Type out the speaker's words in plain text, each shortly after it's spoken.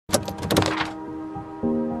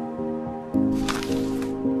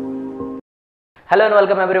Hello and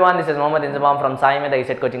welcome everyone. This is Inzamam from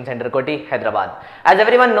SAIMEDHA Coaching Center, Koti, Hyderabad. As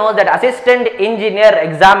everyone knows that Assistant Engineer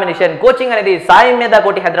Examination Coaching anedi SAIMEDHA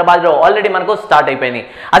Koti Hyderabad lo already manaku start ayipayindi.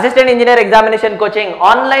 Assistant Engineer Examination Coaching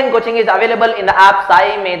online coaching is available in the app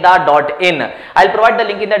saimedha.in. I'll provide the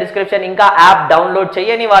link in the description. Inka app download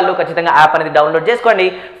cheyani vallu kachithanga app anedi download cheskondi.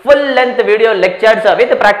 Full length video lectures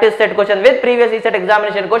with practice set questions, with previous set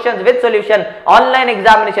examination questions, with solution, online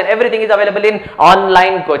examination, everything is available in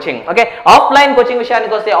online coaching. Okay, offline coaching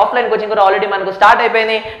విషయానికి వస్తే offline coaching కూడా already మనకు start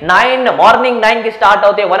అయిపోయింది. Morning 9 కి start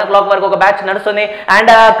అవుతే 1 o'clock వరకు ఒక batch నడుస్తుంది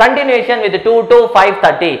అండ్ కంటిన్యూషన్ విత్ 2 to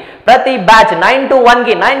 5:30. ప్రతి బ్యాచ్ 9 to 1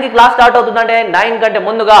 కి 9 కి క్లాస్ స్టార్ట్ అవుతుందంటే 9 కంటే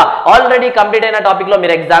ముందుగా ఆల్రెడీ కంప్లీట్ అయిన టాపిక్ లో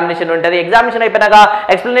మీరు ఎగ్జామినేషన్ ఉంటుంది. ఎగ్జామినేషన్ అయిపోయినాక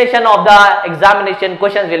explanation of the examination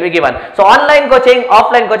questions will be given. So online coaching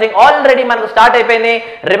offline coaching already మనకు స్టార్ట్ అయిపోయింది.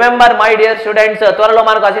 రిమెంబర్ మై డియర్ స్టూడెంట్స్, త్వరలో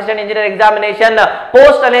మనకు అసిస్టెంట్ ఇంజనీర్ ఎగ్జామినేషన్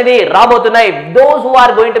పోస్ట్ అనేది రాబోతున్నాయి. Those who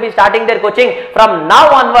are going to be starting there coaching from now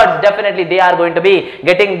onwards, definitely they are going to be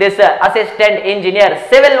getting this assistant engineer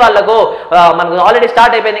civil వాళ్ళకు మనకు already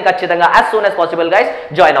start అయిపోయింది. ఖచ్చితంగా as soon as possible guys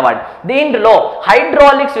join అవ్వండి. దీంట్లో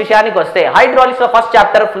hydraulics విషయానికి వస్తే hydraulics లో first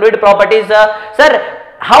chapter fluid properties. Sir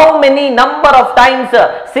how many number of times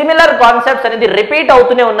similar concepts అనేది రిపీట్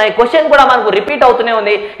అవుతూనే ఉన్నాయి, క్వశ్చన్ కూడా మనకు రిపీట్ అవుతూనే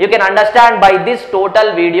ఉంది. You can understand by this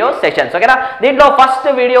total video sessions. ఓకేనా, దీంట్లో ఫస్ట్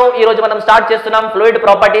వీడియో ఈ రోజు మనం స్టార్ట్ చేస్తున్నాం. ఫ్లూయిడ్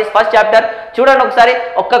ప్రాపర్టీస్ ఫస్ట్ చాప్టర్ చూడండి ఒకసారి.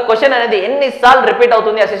 ఒక్క క్వశ్చన్ అనేది ఎన్నిసార్లు రిపీట్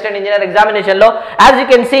అవుతుంది అసిస్టెంట్ ఇంజనీర్ ఎగ్జామినేషన్ లో. As you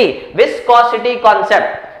can see viscosity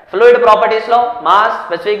concept fluid properties లో mass,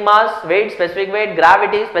 specific mass, wait, specific wait,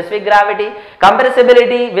 gravity, specific gravity,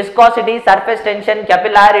 compressibility, viscosity, surface tension,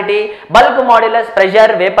 కెపిలారిటీ, bulk modulus,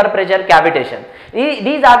 pressure, vapour pressure, cavitation.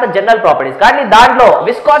 These are the general properties. కానీ దాంట్లో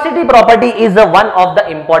viscosity property is one of the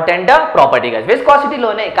important property guys.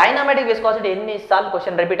 విస్కాసిటీలోనే kinematic viscosity ఎన్నిసార్లు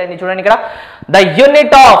question repeat అయింది చూడండి ఇక్కడ. The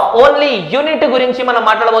unit of only unit గురించి మనం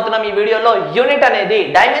మాట్లాడబోతున్నాం ఈ వీడియోలో. యూనిట్ అనేది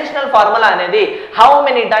డైమెన్షనల్ ఫార్ములా అనేది how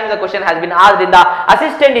many times the question has been asked in the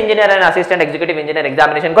assistant engineer and assistant executive engineer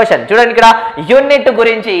examination question. చూడండి ఇక్కడ యూనిట్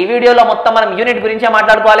గురించి ఈ వీడియోలో మొత్తం మనం యూనిట్ గురించే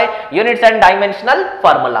మాట్లాడుకోవాలి. Units and dimensional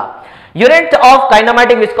formula. Unit of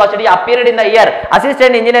kinematic viscosity appeared in the year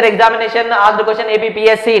assistant engineer examination asked question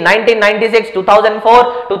APPSC 1996, 2004,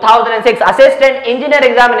 2006. assistant engineer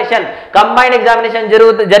examination combined examination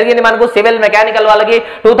జరిగింది మనకు సివిల్ మెకానికల్ వాళ్ళకి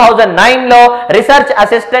 2009 లో, రీసెర్చ్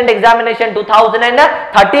అసిస్టెంట్ ఎగ్జామినేషన్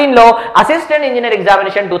 2013 లో, అసిస్టెంట్ ఇంజనీర్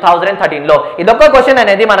ఎగ్జామినేషన్ 2013 లో. ఇదొక్క question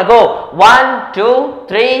అనేది మనకు 1 2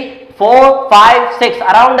 3 4 5 6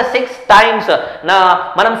 around 6 times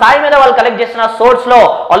మనం సాయి మీద వాళ్ళు కలెక్ట్ చేసిన సోర్స్ లో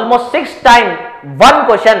almost 6 times one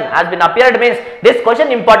question has been appeared, means this question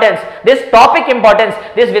importance, this topic importance,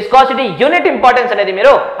 this viscosity unit importance అనేది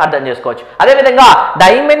మీరు అర్థం చేసుకోవచ్చు. అదే విధంగా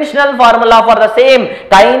dimensional formula for the same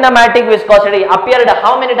kinematic viscosity appeared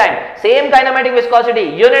how many time, same kinematic viscosity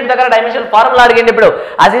unit దగ్గర dimensional formula అడిగింది. ఇప్పుడు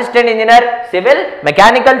assistant engineer civil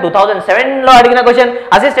mechanical 2007 లో అడిగిన question.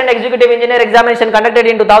 Assistant executive engineer examination conducted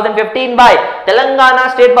in 2015 by Telangana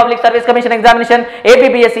state public service commission examination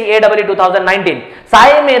APPSC AW 2019.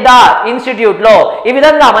 Sai Medha institute లో ఈ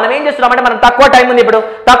విధంగా మనం ఏం చేస్తున్నామంటే, మనం తక్కువ టైం ఉంది, ఇప్పుడు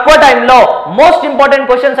తక్కువ టైంలో మోస్ట్ ఇంపార్టెంట్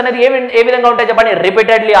క్వశ్చన్స్ అనేది ఏ విధంగా ఉంటాయి చెప్పండి.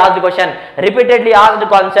 Repeatedly asked question, repeatedly asked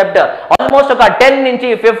concept, almost ఒక 10 నుంచి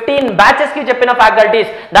 15 బ్యాచెస్ కి చెప్పిన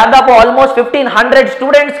ఫ్యాకల్టీస్, దాదాపు ఆల్మోస్ట్ 1500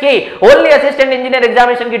 స్టూడెంట్స్ కి ఓన్లీ అసిస్టెంట్ ఇంజనీర్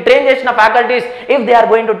ఎగ్జామినేషన్ కి ట్రైన్ చేసిన faculties. If they are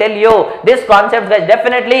going to tell you this concept guys,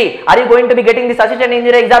 definitely are you going to be getting this assistant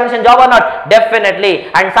engineer examination job or not? Definitely.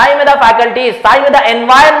 And SAIMEDHA faculties, SAIMEDHA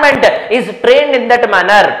environment is trained in that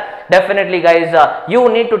manner. Definitely guys, you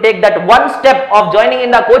need to take that one step of joining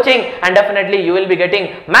in the coaching and definitely you will be getting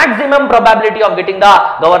maximum probability of getting the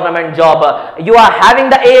government job. You are having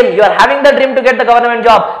the aim, you are having the dream to get the government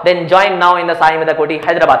job, then join now in the SAIMEDHA Koti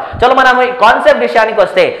Hyderabad. చలో మనం ఈ concept విషయానికి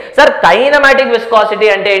వస్తే, sir kinematic viscosity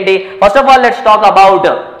అంటే ఏంటి? First of all let's talk about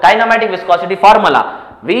kinematic viscosity formula.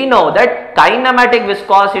 We know that kinematic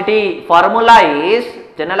viscosity formula is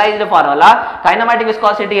generalized formula. Kinematic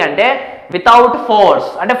viscosity అంటే without force,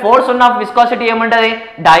 అంటే force ఉన్న విస్కాసిటీ ఏముంటది?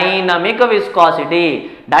 Dynamic viscosity.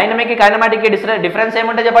 డైనమిక్ కి kinematic కి difference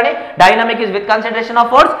ఏముంటుంది చెప్పండి. Dynamic is with consideration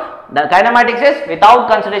of force, the kinematics is without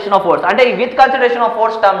consideration of force. అంటే with consideration of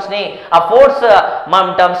force terms ని, ఆ ఫోర్స్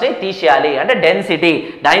terms ని తీసేయాలి. అంటే density,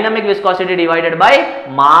 dynamic viscosity divided by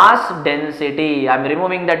mass density. I am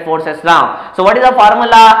removing that forces now. So what is the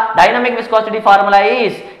formula? Dynamic viscosity formula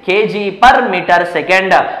is kg per meter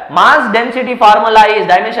second. Mass density formula is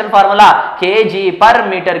dimensional formula kg per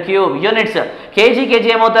meter cube. Units kg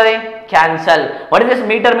ఏమవుతుంది? cancel. What is this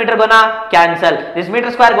meter? Meter gonna cancel. This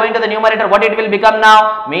meter square going to the numerator. What it will become now?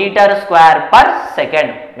 Meter square per second.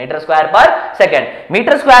 Meter square per second.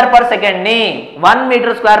 Meter square per second ni 1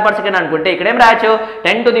 meter square per second అనుకుంటే ఇక్కడ ఏం రాయొచ్చు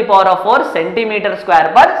 10 to the power of 4 centimeter square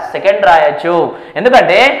per second రాయొచ్చు.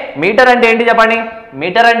 ఎందుకంటే metre అంటే ఏంటి చెప్పండి?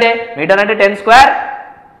 Metre అంటే 10 స్క్వేర్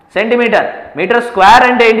సెంటీమీటర్. మీటర్ స్క్వేర్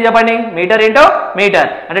అంటే ఏంటి చెప్పండి? మీటర్ ఇంటూ మీటర్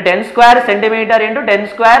అంటే 10 square centimetre into 10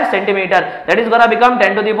 square centimetre. That is gonna become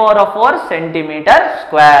 10 to the power of 4 centimetre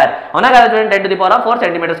square. అవునా కదా చూడండి, 10 to the power of 4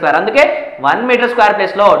 centimetre square. అందుకే 1 మీటర్ స్క్వేర్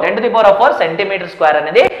ప్లేస్ లో 10 to the power of 4 centimetre square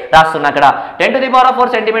అనేది రాస్తున్నా అక్కడ. 10 to the power of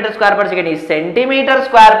 4 centimetre square per second. ఈ centimetre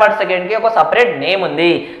square per second కి ఒక సెపరేట్ నేమ్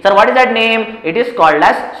ఉంది. Sir what is that name? It is called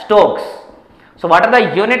as Stokes. So what are the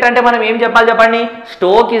unit అంటే మనం ఏం చెప్పాలి చెప్పండి?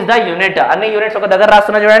 Stroke is the unit. అన్ని యూనిట్స్ ఒక దగ్గర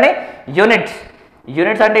రాస్తున్నా చూడండి.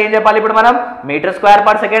 యూనిట్స్ అంటే ఏం చెప్పాలి ఇప్పుడు మనం? మీటర్ స్క్వేర్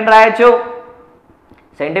పర్ సెకండ్ రాయొచ్చు,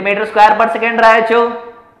 సెంటీమీటర్ స్క్వేర్ పర్ సెకండ్ రాయొచ్చు,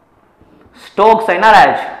 స్టోక్స్ అయినా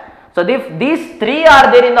రాయొచ్చు. So these three are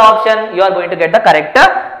there in the option. You are going to get the correct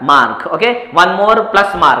mark. Okay, one more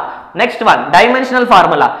plus mark. Next one dimensional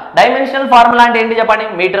formula. Dimensional formula అంటే ఏంటి చెప్పండి?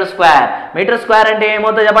 Metre square. Metre square అంటే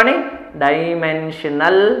ఏమవుతుంది చెప్పండి?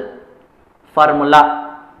 Dimensional formula.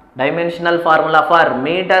 Dimensional formula for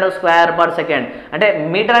metre square per second అంటే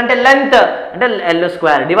metre అంటే length అంటే L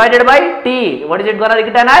square divided by tea. What is it gonna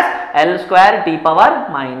return as L square tea power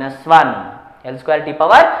 -1. L square t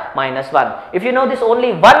power -1. If you know this only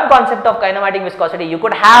one concept of kinematic viscosity, you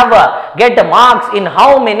could have get marks in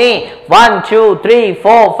how many? 1, 2, 3,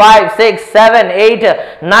 4, 5, 6, 7, 8,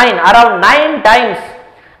 9, around 9 times.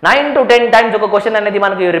 9 to 10 times ఒక question అనేది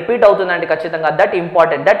మనకి repeat అవుతుందండి ఖచ్చితంగా. That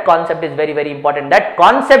important. That concept is very very important. That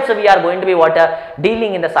concepts we are going to be what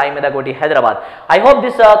dealing in the SAIMEDHA Koti Hyderabad. I hope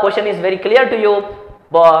this question is very clear to you.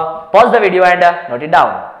 Pause the video and note it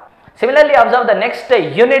down. Similarly, observe the next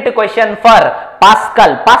unit question for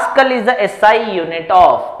Pascal. Pascal is the SI unit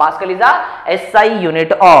of. Pascal is the SI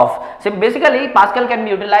unit of. So basically, Pascal can be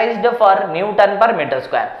utilized for Newton per meter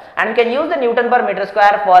square, and we can use the Newton per meter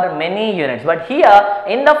square for many units. But here,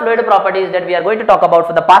 in the fluid properties that we are going to talk about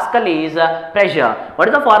for the Pascal is pressure. What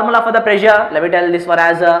is the formula for the pressure? Let me tell this one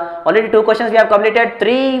as already 2 questions we have completed.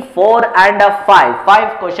 3, 4, and 5. 5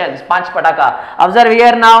 questions. 5 pataka. Observe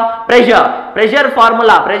here now. Pressure. Pressure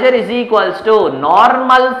formula. Pressure is equals to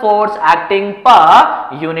normal force acting per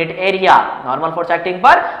unit area. Normal force acting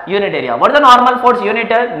per unit area. What is the normal force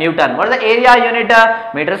unit? Newton. What is the area unit?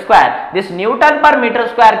 Meter square. This Newton per meter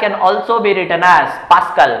square can also be written as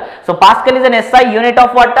Pascal. So Pascal is an SI unit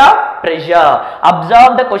of what? Pressure.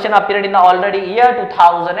 Observe the question appeared in the already year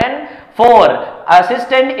 2004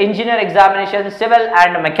 assistant engineer examination civil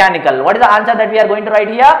and mechanical. What is the answer that we are going to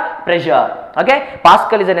write here? Pressure. Okay,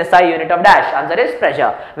 Pascal is an SI unit of dash. Answer is pressure.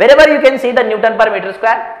 Wherever you can see the Newton per meter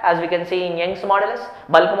square, as we can see in Young's modulus,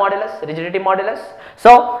 bulk modulus, rigidity modulus.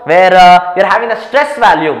 So where we are having the stress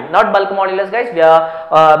value, not bulk modulus guys, we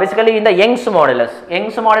are basically in the Young's modulus.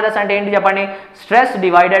 Young's modulus and enti cheppandi? Stress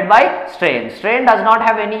divided by strain. Strain does not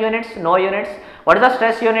have any units, no units. What is the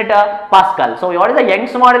stress unit? Pascal. So what is the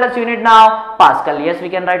Young's modulus unit now? Pascal. Yes, we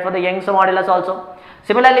can write for the Young's modulus also.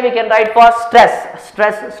 Similarly, we can write for stress.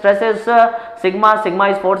 Stress is sigma. Sigma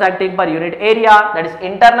is force acting per unit area, that is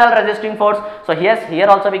internal resisting force. So yes, here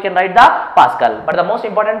also we can write the Pascal. But the most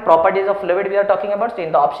important properties of fluid we are talking about, so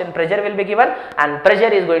in the option pressure will be given, and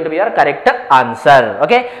pressure is going to be your correct answer.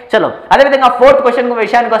 Okay, chalo. Ade vidhanga fourth question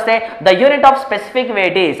vishayaniki vaste, the unit of specific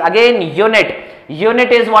weight is again unit.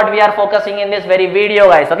 Unit is what we are focusing in this very video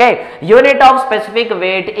guys. Okay, unit of specific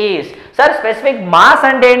weight is, sir, specific mass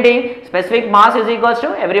and enti? Specific mass is equals to,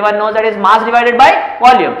 everyone knows that is mass divided by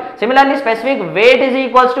volume. Similarly, specific weight is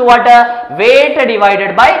equals to what? Weight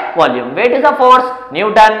divided by volume. Weight is a force,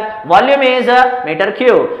 Newton. Volume is meter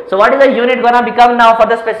cube. So what is the unit gonna become now for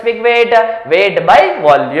the specific weight? Weight by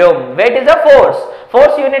volume. Weight is a force.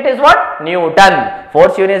 Force unit is what? Newton.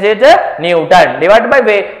 Force unit is Newton divided by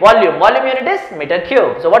volume. Volume unit is meter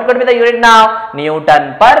cube. So what could be the unit now?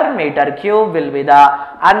 Newton per meter cube will be the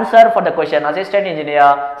answer for the question. Assistant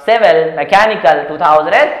engineer civil mechanical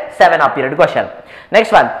 2007 appeared question.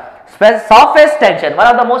 Next one. Surface tension, one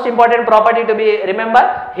of the most important property to be remember.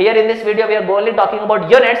 Here in this video we are only talking about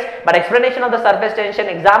units, but explanation of the surface tension,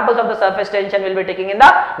 examples of the surface tension will be taking in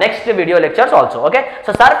the next video lectures also. Okay,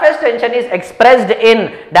 so surface tension is expressed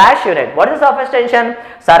in dash unit. What is surface tension?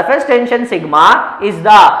 Surface tension sigma is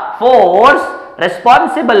the force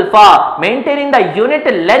responsible for maintaining the unit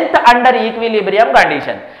length under equilibrium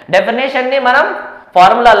condition. Definition ni manam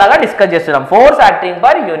formula laga discuss chestunnam. Force acting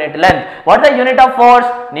per unit length. What is the unit of force?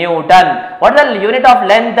 Newton. What is the unit of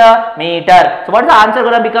length? Meter. So what is the answer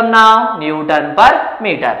going to become now? Newton per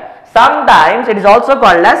meter. Sometimes it is also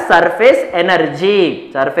called as surface energy.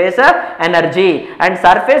 Surface energy, and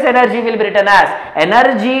surface energy will be written as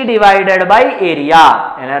energy divided by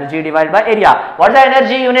area. Energy divided by area. What is the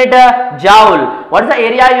energy unit? Joule. What is the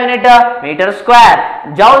area unit? Meter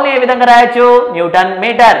square. Joule ni e vidhanga rayachu? Newton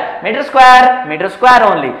meter. Meter square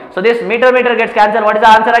only. So this meter gets cancelled. What is the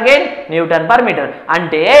answer again? Newton per meter.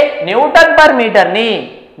 Ante Newton per meter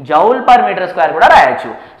ni joule per meter square kuda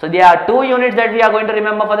rayachu. So there are two units that we are going to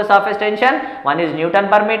remember for the surface tension. One is Newton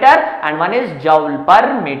per meter and one is joule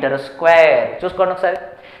per meter square. Chuskondi okasari.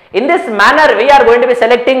 In this manner, we are going to be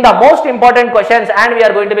selecting the most important questions and we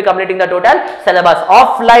are going to be completing the total syllabus.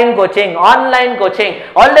 Offline coaching, online coaching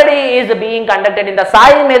already is being conducted in the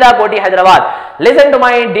SAIMEDHA Koti, Hyderabad. Listen to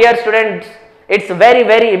my dear students. It's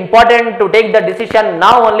very important to take the decision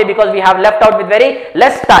now only because we have left out with very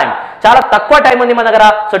less time. Chala takwa time undi mana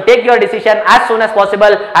dagara. So take your decision as soon as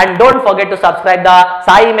possible and don't forget to subscribe the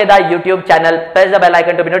SAIMEDHA YouTube channel. Press the bell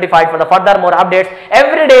icon to be notified for the further more updates.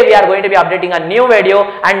 Every day we are going to be updating a new video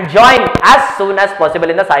and join as soon as possible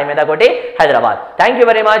in the SAIMEDHA Koti, Hyderabad. Thank you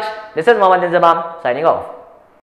very much. This is Inzamam signing off.